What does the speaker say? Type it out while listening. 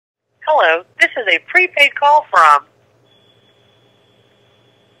Hello, this is a prepaid call from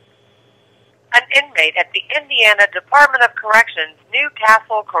an inmate at the Indiana Department of Corrections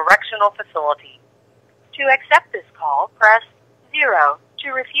Newcastle Correctional Facility. To accept this call, press 0.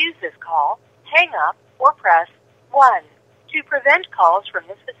 To refuse this call, hang up or press 1. To prevent calls from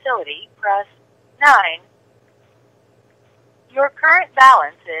this facility, press 9. Your current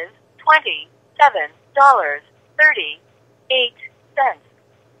balance is $27.38.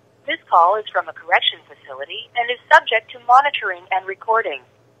 This call is from a correction facility and is subject to monitoring and recording.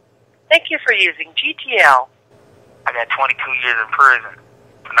 Thank you for using GTL. I got 22 years in prison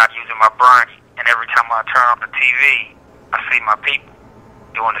for not using my brain, and every time I turn on the TV, I see my people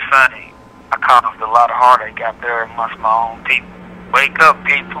doing the same. I caused a lot of heartache out there amongst my own people. Wake up,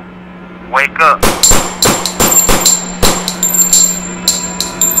 people. Wake up.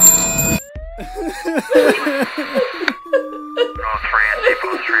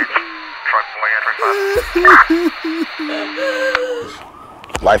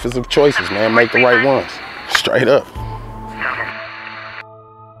 Life is of choices, man. Make the right ones. Straight up.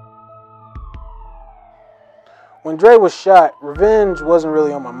 When Dre was shot, revenge wasn't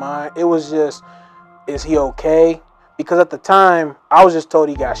really on my mind. It was just, is he okay? Because at the time, I was just told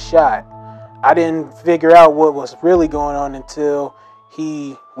he got shot. I didn't figure out what was really going on until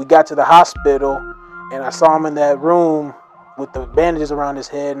we got to the hospital and I saw him in that room with the bandages around his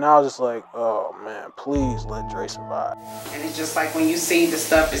head, and I was just like, oh man, please let Dre survive. And it's just like when you see the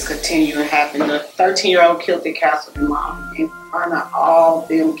stuff is continuing to happen. The 13-year-old killed the Castleton mom in front of all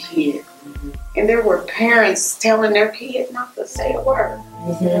them kids. Mm-hmm. And there were parents telling their kid not to say a word.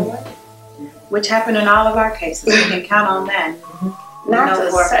 Mm-hmm. Which happened in all of our cases. We can count on that. Mm-hmm. Not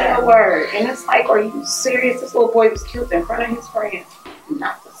to say a word. And it's like, are you serious? This little boy was killed in front of his friends.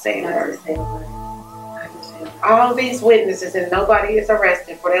 Not to say a word. All these witnesses and nobody is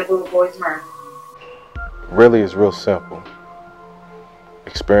arrested for that little boy's murder. Really, it's real simple.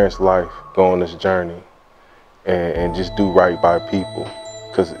 Experience life, go on this journey, and just do right by people.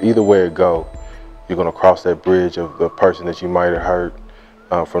 Because either way it go, you're going to cross that bridge of the person that you might have hurt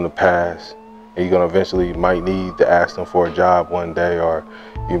from the past. And you're going to eventually might need to ask them for a job one day, or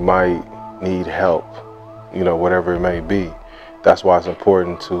you might need help, you know, whatever it may be. That's why it's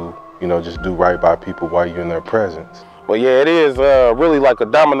important to, you know, just do right by people while you're in their presence. But yeah, it is really like a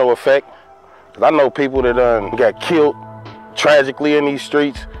domino effect. 'Cause I know people that got killed tragically in these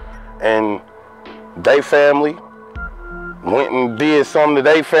streets, and their family went and did something to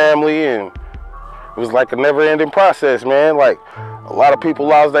their family, and it was like a never-ending process, man. Like, a lot of people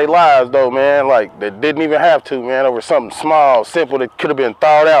lost their lives, though, man, like, that didn't even have to, man, over something small, simple that could have been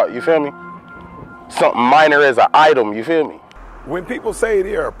thought out, you feel me? Something minor as an item, you feel me? When people say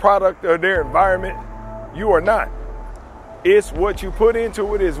they're a product of their environment, you are not. It's what you put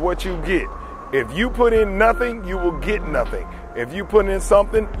into it is what you get. If you put in nothing, you will get nothing. If you put in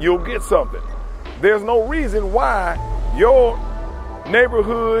something, you'll get something. There's no reason why your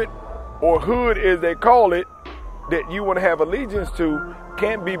neighborhood, or hood as they call it, that you want to have allegiance to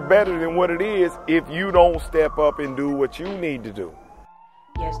can't be better than what it is if you don't step up and do what you need to do.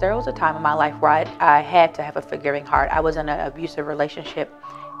 Yes, there was a time in my life where I had to have a forgiving heart. I was in an abusive relationship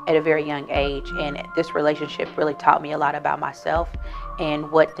at a very young age, and this relationship really taught me a lot about myself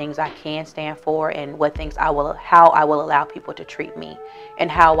and what things I can stand for, and what things how I will allow people to treat me, and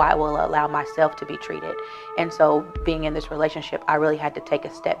how I will allow myself to be treated. And so being in this relationship, I really had to take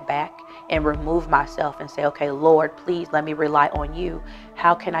a step back and remove myself and say, okay, Lord, please let me rely on you.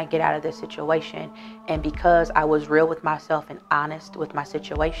 How can I get out of this situation? And because I was real with myself and honest with my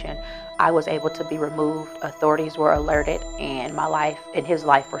situation, I was able to be removed. Authorities were alerted, and my life and his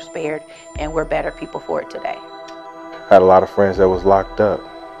life were spared, and we're better people for it today. I had a lot of friends that was locked up.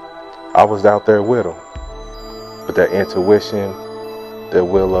 I was out there with them. But that intuition, the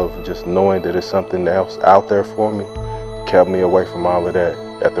will of just knowing that there's something else out there for me, kept me away from all of that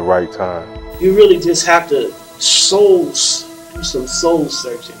at the right time. You really just have to do some soul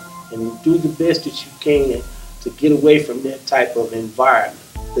searching and do the best that you can to get away from that type of environment.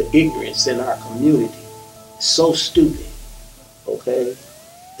 The ignorance in our community is so stupid, okay?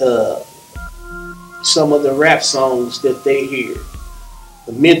 Some of the rap songs that they hear,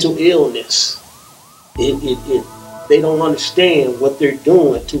 the mental illness, they don't understand what they're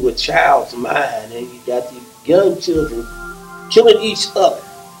doing to a child's mind, and you got these young children killing each other,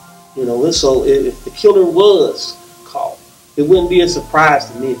 you know. And so if the killer was caught, it wouldn't be a surprise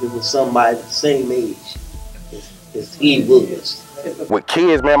to me if it was somebody the same age as he was. With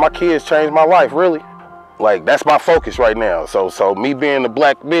kids, man, my kids changed my life, really. Like, that's my focus right now. So me being the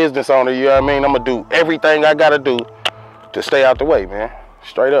black business owner, you know what I mean, I'm gonna do everything I gotta do to stay out the way, man.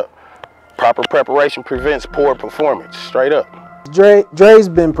 Straight up. Proper preparation prevents poor performance. Straight up. Dre's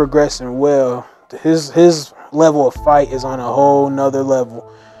been progressing well. His level of fight is on a whole nother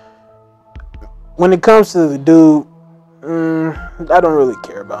level. When it comes to the dude, I don't really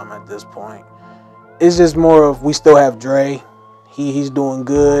care about him at this point. It's just more of we still have Dre. He's doing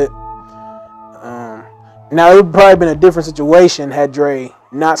good. Now, it would probably been a different situation had Dre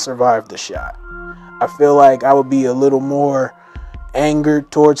not survived the shot. I feel like I would be a little more angered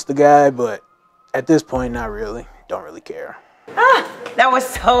towards the guy, but at this point, not really. Don't really care. That was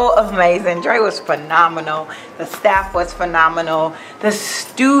so amazing. Dre was phenomenal. The staff was phenomenal. The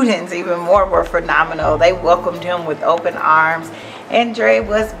students even more were phenomenal. They welcomed him with open arms. And Dre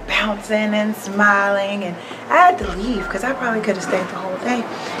was bouncing and smiling. And I had to leave because I probably could have stayed the whole day.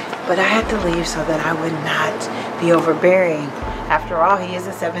 But I had to leave so that I would not be overbearing. After all, he is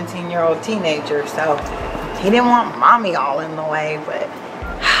a 17-year-old teenager. So he didn't want mommy all in the way. But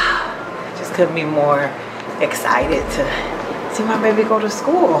I just couldn't be more excited to see my baby go to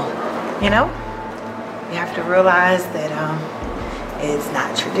school. You know, you have to realize that it's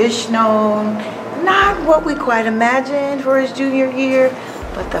not traditional, not what we quite imagined for his junior year,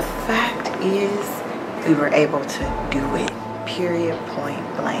 but the fact is we were able to do it, period, point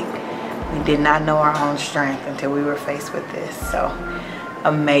blank. We did not know our own strength until we were faced with this. So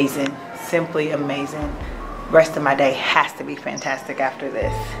amazing, simply amazing. Rest of my day has to be fantastic after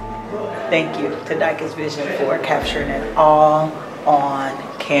this. Thank you to Dycus Vision for capturing it all on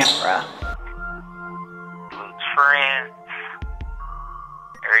camera. Lose friends,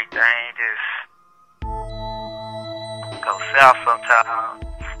 everything just goes south sometimes.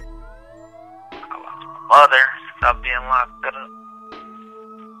 I lost my mother since I've been locked up.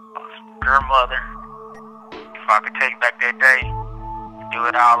 Lost my grandmother. If I could take back that day, do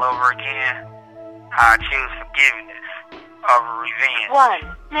it all over again, I choose forgiveness over revenge.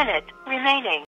 1 minute remaining.